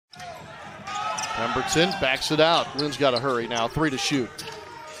Pemberton backs it out. Lynn's got to hurry now. 3 to shoot.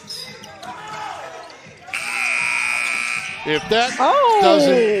 If that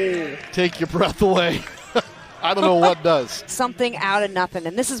doesn't take your breath away, I don't know what does. Something out of nothing.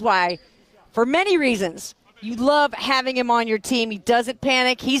 And this is why, for many reasons, you love having him on your team. He doesn't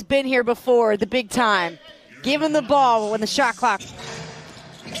panic. He's been here before, the big time. Give him the ball when the shot clock.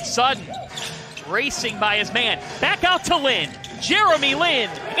 Sutton racing by his man. Back out to Lynn. Jeremy Lin.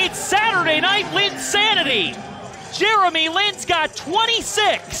 It's Saturday night Lin sanity. Jeremy Lin's got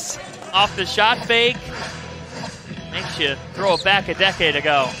 26. Off the shot fake. Makes you throw it back a decade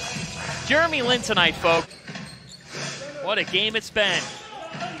ago. Jeremy Lin tonight, folks. What a game it's been.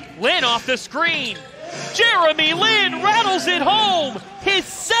 Lin off the screen. Jeremy Lin rattles it home. His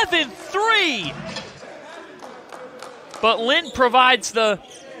 7th three. But Lin provides the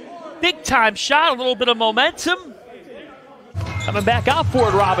big-time shot, a little bit of momentum. Coming back out for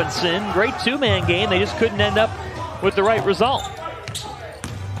it, Robinson. Great two-man game. They just couldn't end up with the right result.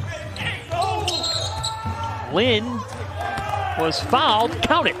 Lin was fouled.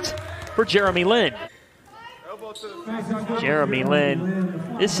 Count it for Jeremy Lin. Jeremy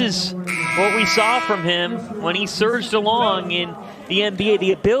Lin. This is what we saw from him when he surged along in the NBA.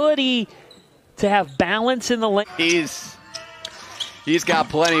 The ability to have balance in the lane. He's got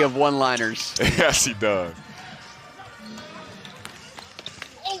plenty of one-liners. Yes, he does.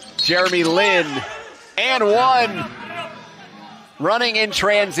 Jeremy Lin and one. Running in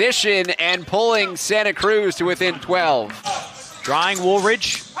transition and pulling Santa Cruz to within 12. Drawing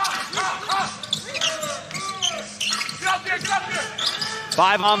Woolridge.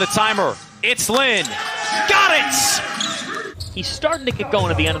 5 on the timer. It's Lin. Got it! He's starting to get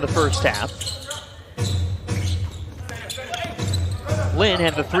going at the end of the first half. Lin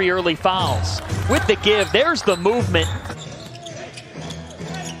had the 3 early fouls. With the give, there's the movement.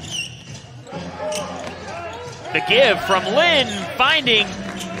 The give from Lin, finding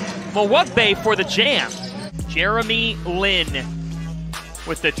Mwakbe for the jam. Jeremy Lin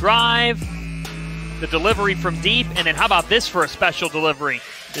with the drive, the delivery from deep, and then how about this for a special delivery?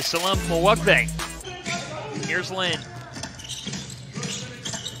 To Salam Mwakbe. Here's Lin.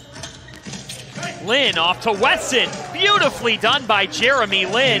 Lin off to Wesson. Beautifully done by Jeremy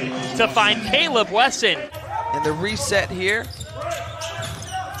Lin to find Caleb Wesson. And the reset here.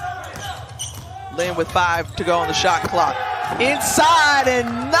 Lin with 5 to go on the shot clock. Inside, and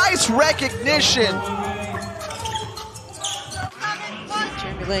nice recognition.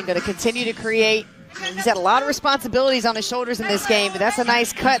 Jeremy Lin going to continue to create. He's had a lot of responsibilities on his shoulders in this game, but that's a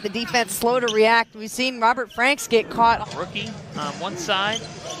nice cut. The defense slow to react. We've seen Robert Franks get caught. Rookie on one side,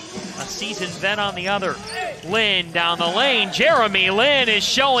 a seasoned vet on the other. Lin down the lane. Jeremy Lin is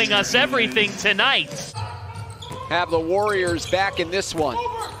showing us everything tonight. Have the Warriors back in this one.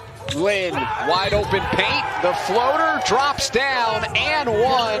 Lin, wide open paint. The floater drops down and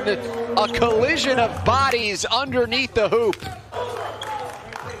one. A collision of bodies underneath the hoop.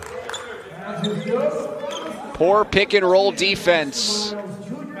 Poor pick and roll defense.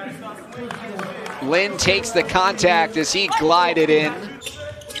 Lin takes the contact as he glided in.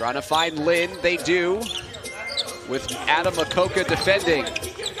 Trying to find Lin, they do. With Adam Makoka defending.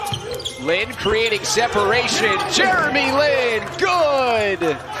 Lin creating separation. Jeremy Lin,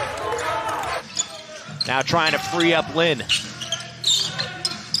 good! Now trying to free up Lin.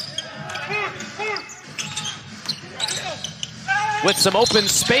 With some open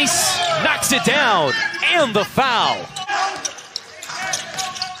space, knocks it down, and the foul.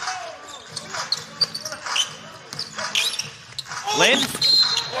 Lin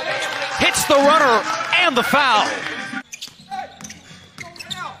hits the runner, and the foul.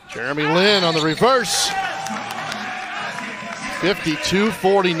 Jeremy Lin on the reverse.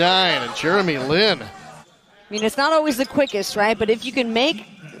 52-49, and Jeremy Lin. I mean, it's not always the quickest, right? But if you can make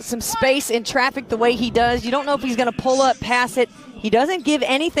some space in traffic the way he does, you don't know if he's going to pull up, pass it. He doesn't give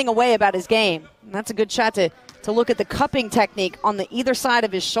anything away about his game. And that's a good shot to look at the cupping technique on the either side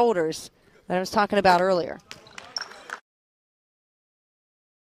of his shoulders that I was talking about earlier.